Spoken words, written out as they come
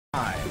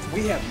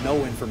We have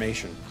no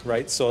information,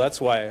 right? So that's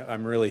why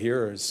I'm really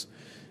here is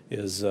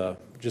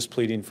just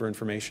pleading for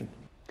information.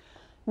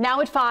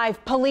 Now at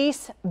 5,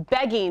 police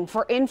begging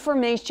for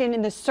information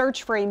in the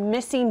search for a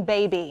missing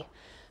baby.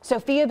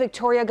 Sofia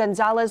Victoria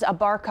Gonzalez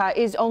Abarca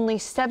is only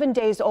 7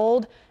 days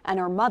old and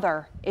her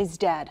mother is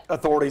dead.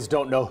 Authorities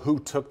don't know who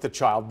took the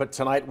child, but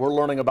tonight we're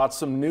learning about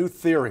some new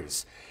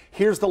theories.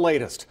 Here's the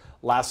latest.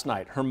 Last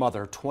night, her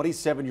mother,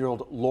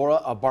 27-year-old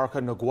Laura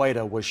Abarca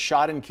Nogueira, was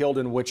shot and killed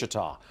in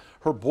Wichita.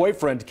 Her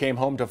boyfriend came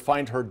home to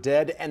find her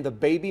dead and the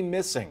baby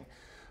missing.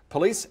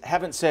 Police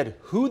haven't said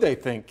who they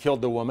think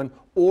killed the woman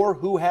or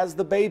who has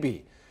the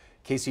baby.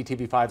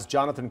 KCTV5's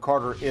Jonathan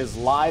Carter is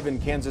live in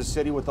Kansas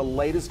City with the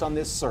latest on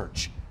this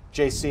search.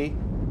 JC?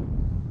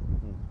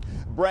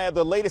 Brad,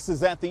 the latest is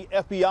that the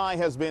FBI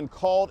has been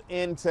called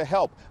in to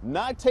help,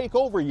 not take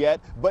over yet,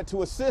 but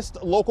to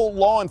assist local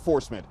law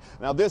enforcement.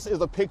 Now, this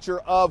is a picture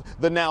of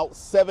the now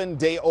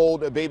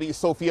 7-day-old baby,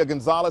 Sofia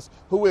Gonzalez,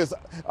 who is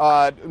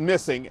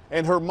missing.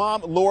 And her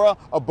mom, Laura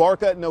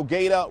Abarca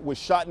Nogueira, was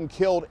shot and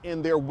killed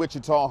in their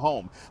Wichita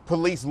home.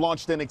 Police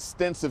launched an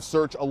extensive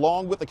search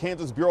along with the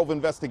Kansas Bureau of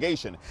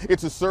Investigation.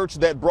 It's a search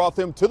that brought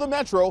them to the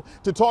metro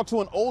to talk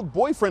to an old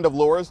boyfriend of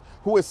Laura's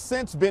who has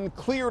since been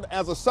cleared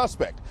as a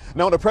suspect.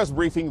 Now, in a press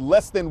briefing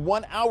less than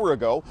 1 hour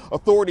ago,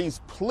 authorities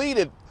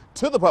pleaded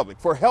to the public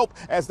for help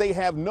as they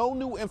have no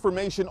new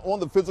information on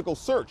the physical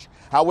search.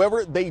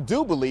 However, they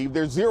do believe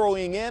they're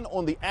zeroing in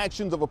on the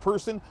actions of a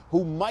person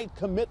who might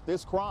commit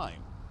this crime.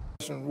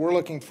 We're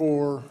looking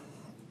for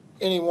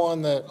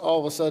anyone that all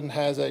of a sudden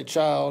has a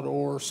child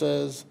or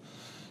says,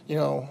 you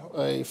know,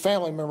 a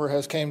family member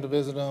has came to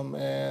visit them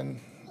and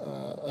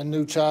a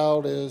new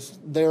child is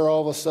there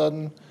all of a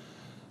sudden.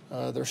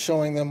 They're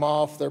showing them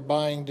off, they're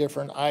buying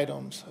different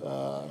items.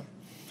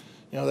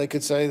 You know, they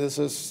could say this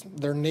is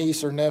their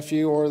niece or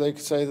nephew, or they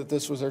could say that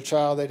this was their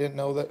child. They didn't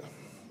know that,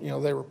 you know,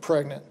 they were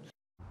pregnant.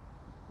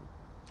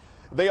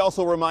 They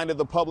also reminded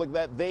the public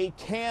that they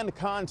can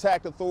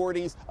contact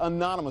authorities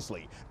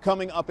anonymously.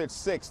 Coming up at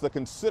 6, the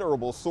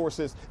considerable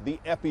sources the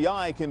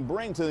FBI can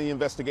bring to the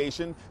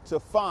investigation to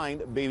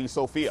find baby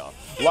Sofia.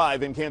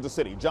 Live in Kansas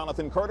City,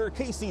 Jonathan Carter,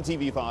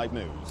 KCTV5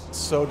 News.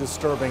 So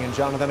disturbing. And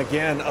Jonathan,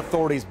 again,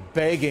 authorities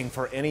begging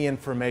for any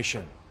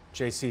information.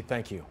 JC,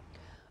 thank you.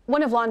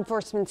 One of law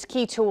enforcement's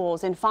key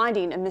tools in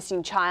finding a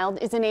missing child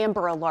is an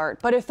Amber Alert,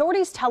 but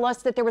authorities tell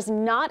us that there was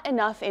not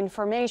enough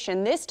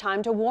information this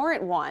time to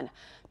warrant one.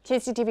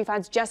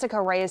 KCTV5's Jessica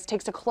Reyes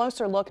takes a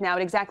closer look now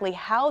at exactly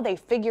how they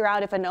figure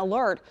out if an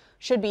alert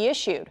should be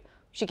issued.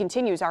 She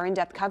continues our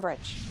in-depth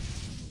coverage.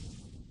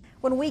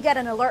 When we get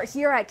an alert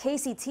here at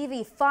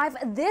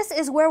KCTV5, this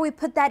is where we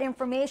put that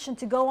information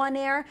to go on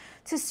air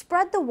to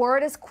spread the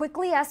word as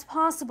quickly as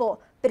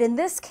possible. But in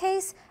this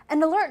case,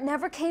 an alert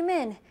never came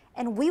in,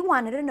 and we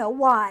wanted to know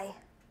why.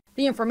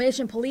 The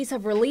information police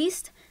have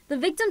released: the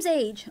victim's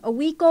age, a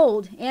week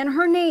old, and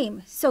her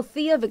name,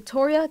 Sofia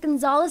Victoria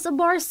Gonzalez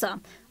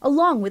Abarca,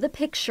 along with a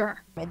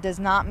picture. It does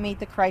not meet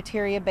the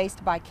criteria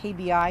based by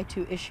KBI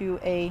to issue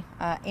a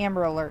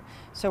Amber Alert.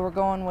 So we're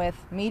going with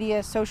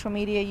media, social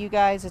media, you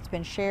guys. It's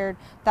been shared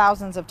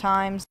thousands of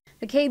times.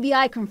 The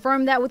KBI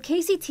confirmed that with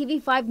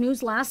KCTV5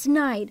 News last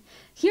night.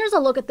 Here's a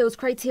look at those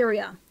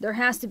criteria. There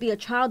has to be a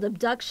child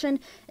abduction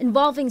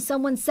involving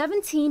someone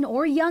 17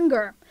 or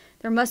younger.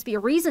 There must be a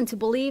reason to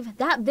believe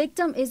that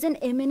victim is in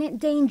imminent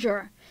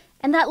danger.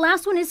 And that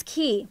last one is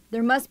key.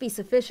 There must be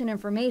sufficient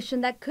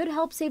information that could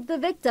help save the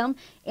victim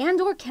and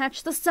or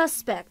catch the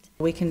suspect.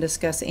 We can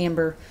discuss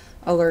Amber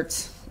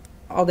Alerts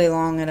all day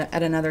long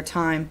at another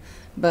time,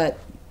 but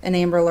an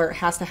Amber Alert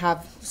has to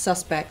have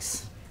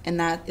suspects, and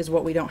that is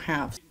what we don't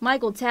have.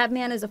 Michael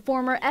Tabman is a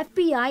former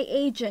FBI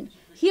agent.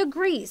 He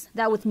agrees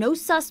that with no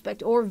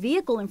suspect or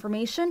vehicle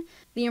information,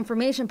 the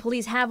information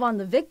police have on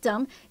the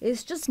victim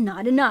is just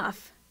not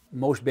enough.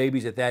 Most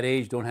babies at that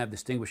age don't have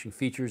distinguishing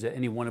features that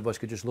any one of us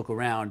could just look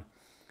around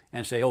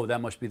and say, oh,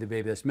 that must be the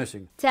baby that's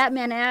missing.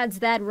 Tapman adds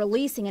that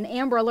releasing an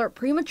Amber Alert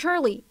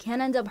prematurely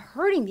can end up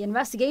hurting the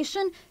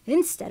investigation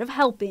instead of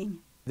helping.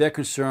 They're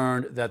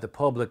concerned that the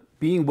public,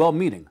 being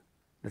well-meaning,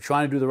 they're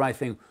trying to do the right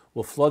thing,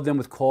 will flood them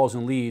with calls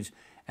and leads,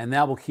 and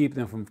that will keep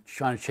them from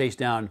trying to chase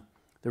down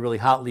the really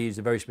hot leads,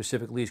 the very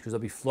specific leads, because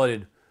they'll be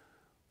flooded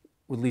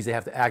with leads they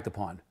have to act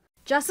upon.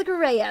 Jessica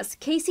Reyes,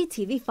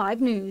 KCTV5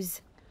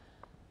 News.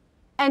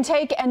 And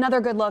take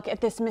another good look at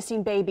this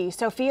missing baby.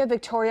 Sofia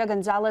Victoria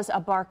Gonzalez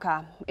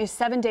Abarca is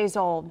 7 days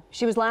old.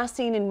 She was last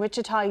seen in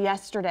Wichita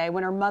yesterday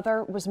when her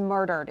mother was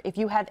murdered. If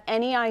you have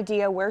any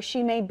idea where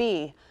she may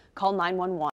be, call 911.